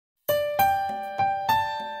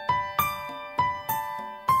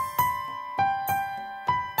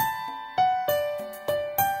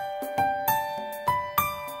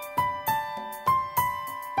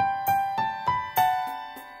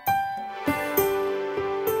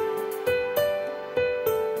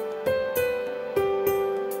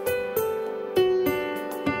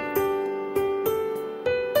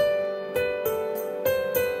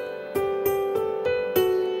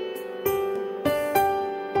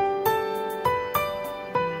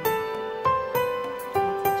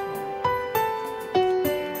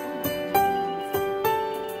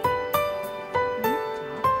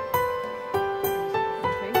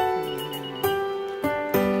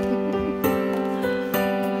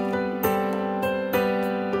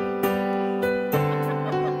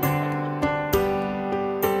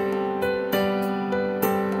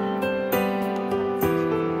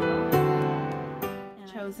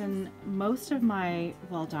most of my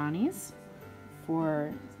Waldani's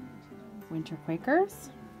for winter Quakers.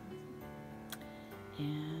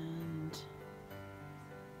 And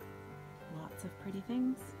lots of pretty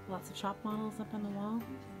things. Lots of shop models up on the wall.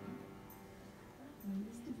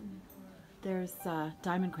 There's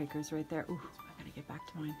diamond Quakers right there. Ooh, I gotta get back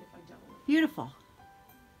to mine. Beautiful.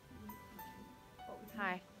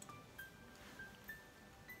 Hi.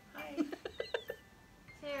 Hi.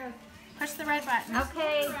 Here. Push the red button.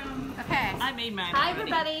 Okay. Okay. I made mine. Hi,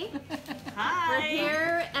 everybody. Hi. We're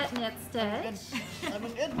here at Knit Stitch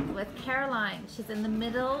with Caroline. She's in the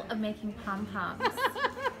middle of making pom-poms.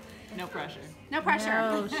 No pressure. No pressure.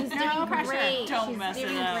 No, she's doing great. Don't She's mess it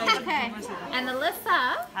doing up. great. Okay. And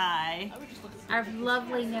Alyssa, Hi. our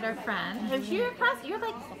lovely knitter friend, you're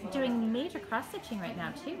like doing major cross stitching right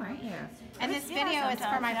now too, aren't you? And this video is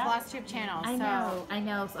for my FlossTube channel. I know. I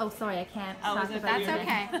know. Oh, sorry, I can't talk about That's it.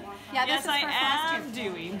 okay. Yeah, Yes, this is I for am FlossTube.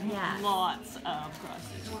 doing lots of cross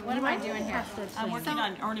stitching. What am I doing here? I'm working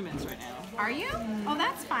on ornaments right now. Are you? Oh,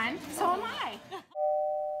 that's fun. So am I.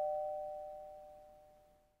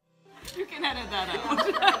 You can edit that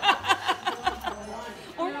out.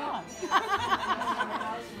 Or not.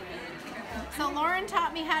 So Lauren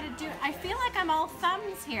taught me how to do. I feel like I'm all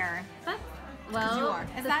thumbs here. Well, You are.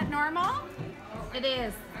 Is that normal? it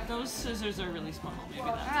is. Those scissors are really small. Maybe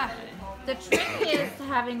that's Ah. The trick is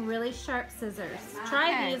having really sharp scissors.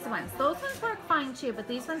 Try Okay. these ones. Those ones work fine too, but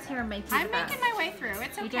these ones here make you I'm the best. making my way through.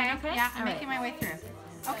 It's okay. You doing okay? Yeah, I'm All right. making my way through.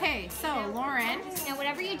 Okay, so Lauren. Now,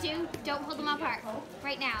 whatever you do, don't hold them apart.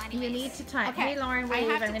 Right now, You anyways. need to tie. Okay, Hey, Lauren, I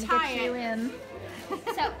wave. have I'm to going to tie get you it. in.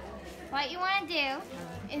 So, what you want to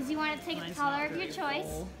do is you want to take the Mine's color not of your very choice,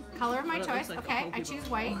 full. Color of my But it choice. looks like Okay, the I whole choose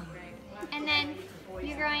people. white. and then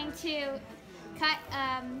you're going to cut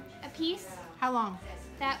a piece How long?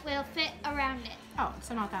 that will fit around it. Oh,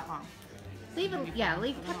 so not that long. Leave it, yeah,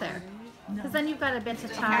 leave it there. Because then you've got a bit to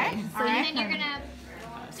tie. Okay, So all you right. And then you're can- going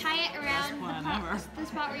to tie it around Best plan ever. the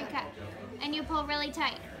spot where you cut. And you pull really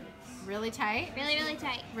tight. Really tight. Really, really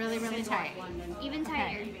tight. Really, really tight. Even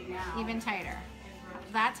tighter. Okay. Even tighter.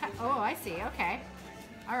 That's how, oh, I see. Okay.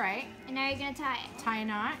 All right. And now you're going to tie it. Tie a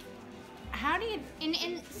knot. How do you?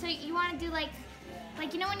 And so you want to do like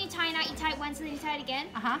you know when you tie a knot, you tie it once and then you tie it again?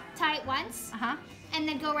 Uh-huh. Tie it once, Uh-huh. and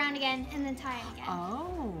then go around again, and then tie it again.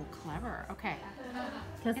 Oh, clever. Okay.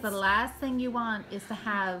 Because the last thing you want is to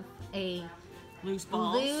have a Loose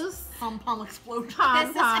balls. loose Pom-pom explosion. This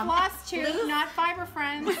is pom-pom. FlossTube, not Fiber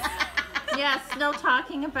Friends. Yes, no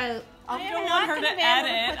talking about. I am don't not want her gonna to be able to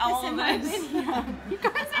edit put this all in of my this. video. You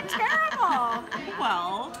guys are terrible.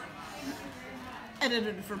 Well,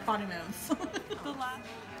 Edited for potty mouths. the last.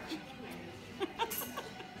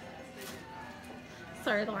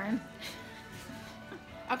 Sorry, Lauren.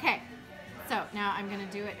 Okay. So now I'm gonna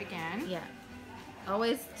do it again. Yeah.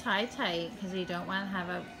 Always tie tight because you don't want to have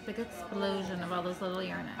a big explosion of all those little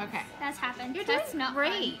yarn ends. Okay. That's happened. You're That's doing not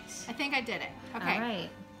great. fun. I think I did it. Okay. All right.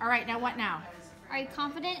 All right. Now what now? Are you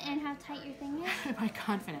confident in how tight your thing is? Am I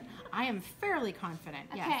confident? I am fairly confident.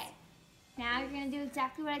 Okay. Yes. Now you're gonna do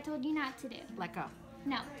exactly what I told you not to do. Let go.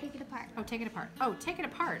 No, take it apart. Oh, take it apart. Oh, take it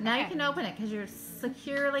apart. Now you Okay. can open it because you're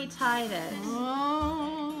securely tied it.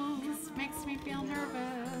 Oh, this makes me feel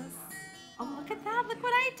nervous. Oh, look at that. Look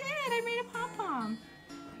what I did. I made a pom-pom.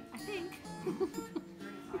 I think.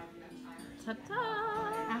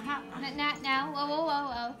 Ta-ta! Uh-huh. Now,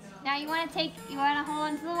 whoa. Now you want to hold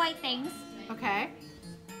on to the white things. Okay.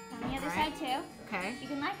 On the other Alright. side too. Okay. You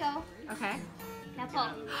can let go. Okay. Now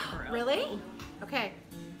pull. Really? Okay.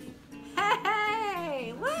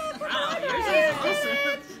 Hey! Look! Wow, Look! yours is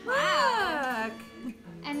awesome. Look!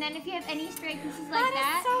 And then if you have any stray pieces like That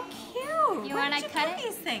that, is so cute. You Where wanna did cut get it?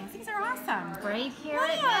 these things? These are awesome. Right here Look.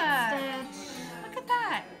 at Knit Stitch. Look at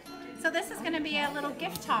that. So this is going to be a little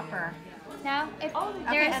gift topper. now if okay,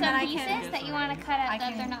 there are and then some I can- pieces that you want to cut out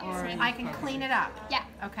that they're not the same. I can clean it up. Yeah.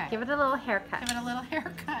 Okay. Give it a little haircut. Give it a little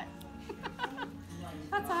haircut.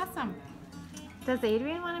 That's awesome. Does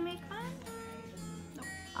Adrian want to make one?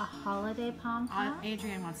 A holiday pom-pom?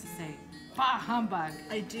 Adrian wants to say, bah humbug.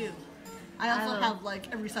 I do. I also will. have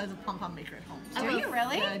like every size of pom-pom maker at home. Do you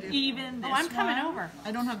really? Yeah, I do. Even this Oh, I'm coming one? over.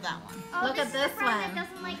 I don't have that one. Oh, Look this at is this the friend one. that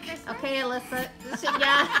doesn't like Christmas. Okay, Alyssa.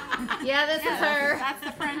 Yeah, this is her. That's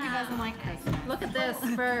the friend who doesn't like Christmas. Look at this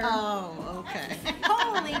for. Oh, okay.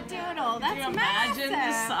 Holy doodle, that's Can you imagine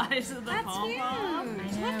massive. the size of the That's pom-pom?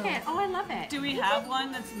 huge. I know. Look at, oh, I love it. Do we have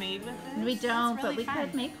one that's made with this? We don't, It's but really we fun.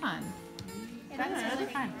 could make one. That's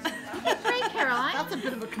really fun. Great, Caroline. That's a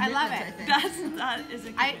bit of a I commitment, love I it. think. That is a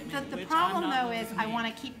The commitment, which problem I'm not though is willing I make.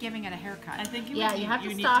 want to keep giving it a I haircut. think Yeah, you have to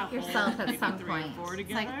need stop hold yourself at maybe some 3 or point. 4 It's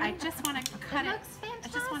together. like I just want to cut it. looks I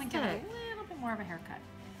just want to give it fantastic. a little bit more of a haircut.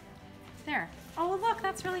 There. Oh, look,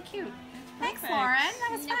 that's really cute. Thanks, Perfect. Lauren. That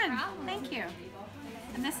was No fun. problem. Thank you.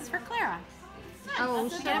 And this is for Clara. Oh,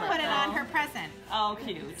 She's gonna put it on her present. Oh,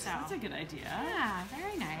 cute. That's a good idea. Yeah,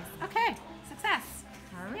 very nice. Okay, success.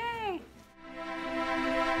 Yay.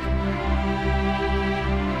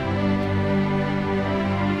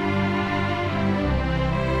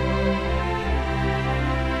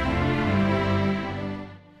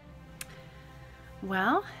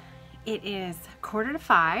 Well, it is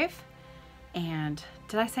 4:45, and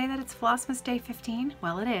did I say that it's Flossmas Day 15?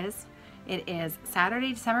 Well, it is. It is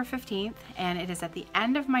Saturday, December 15th, and it is at the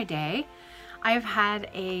end of my day. I have had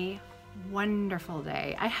a wonderful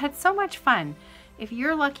day. I had so much fun. If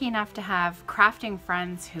you're lucky enough to have crafting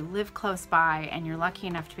friends who live close by, and you're lucky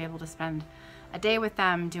enough to be able to spend a day with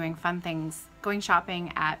them doing fun things, going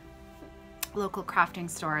shopping at local crafting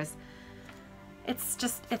stores,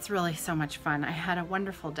 it's really so much fun. I had a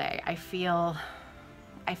wonderful day. I feel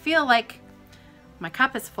like my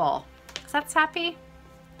cup is full. Is that sappy?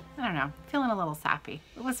 I don't know, feeling a little sappy.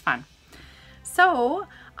 It was fun. So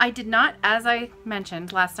I did not, as I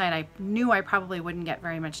mentioned last night, I knew I probably wouldn't get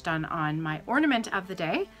very much done on my ornament of the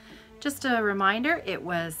day. Just a reminder, it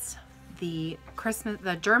was the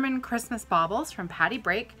German Christmas baubles from Patty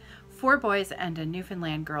Brake, 4 boys and a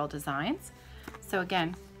Newfoundland girl designs. So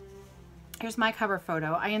again, here's my cover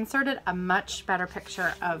photo. I inserted a much better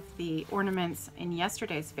picture of the ornaments in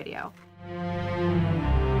yesterday's video.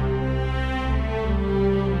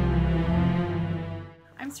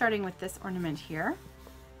 I'm starting with this ornament here.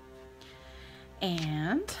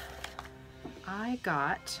 And I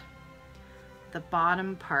got the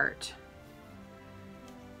bottom part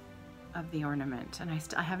of the ornament, and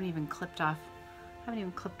I haven't even clipped off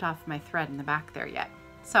my thread in the back there yet.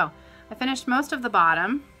 So I finished most of the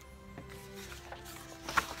bottom.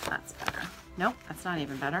 That's better. Nope, that's not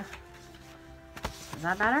even better. Is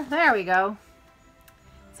that better? There we go.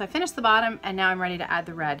 So I finished the bottom, and now I'm ready to add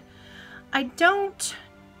the red. I don't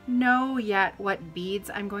know yet what beads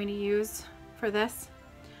I'm going to use for this.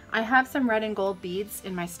 I have some red and gold beads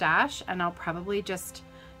in my stash, and I'll probably just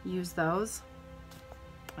use those.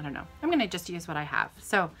 I don't know. I'm going to just use what I have.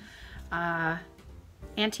 So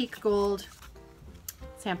antique gold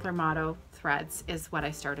sampler motto threads is what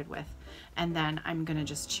I started with, and then I'm going to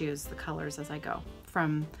just choose the colors as I go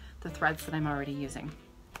from the threads that I'm already using.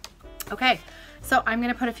 Okay, so I'm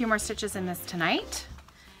going to put a few more stitches in this tonight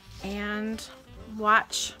and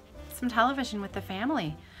watch some television with the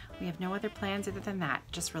family. We have no other plans other than that.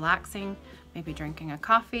 Just relaxing, maybe drinking a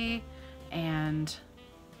coffee, and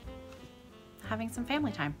having some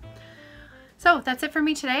family time. So that's it for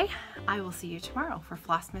me today. I will see you tomorrow for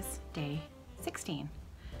Flossmas Day 16.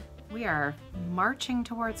 We are marching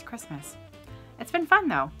towards Christmas. It's been fun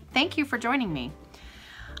though. Thank you for joining me.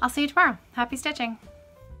 I'll see you tomorrow. Happy stitching.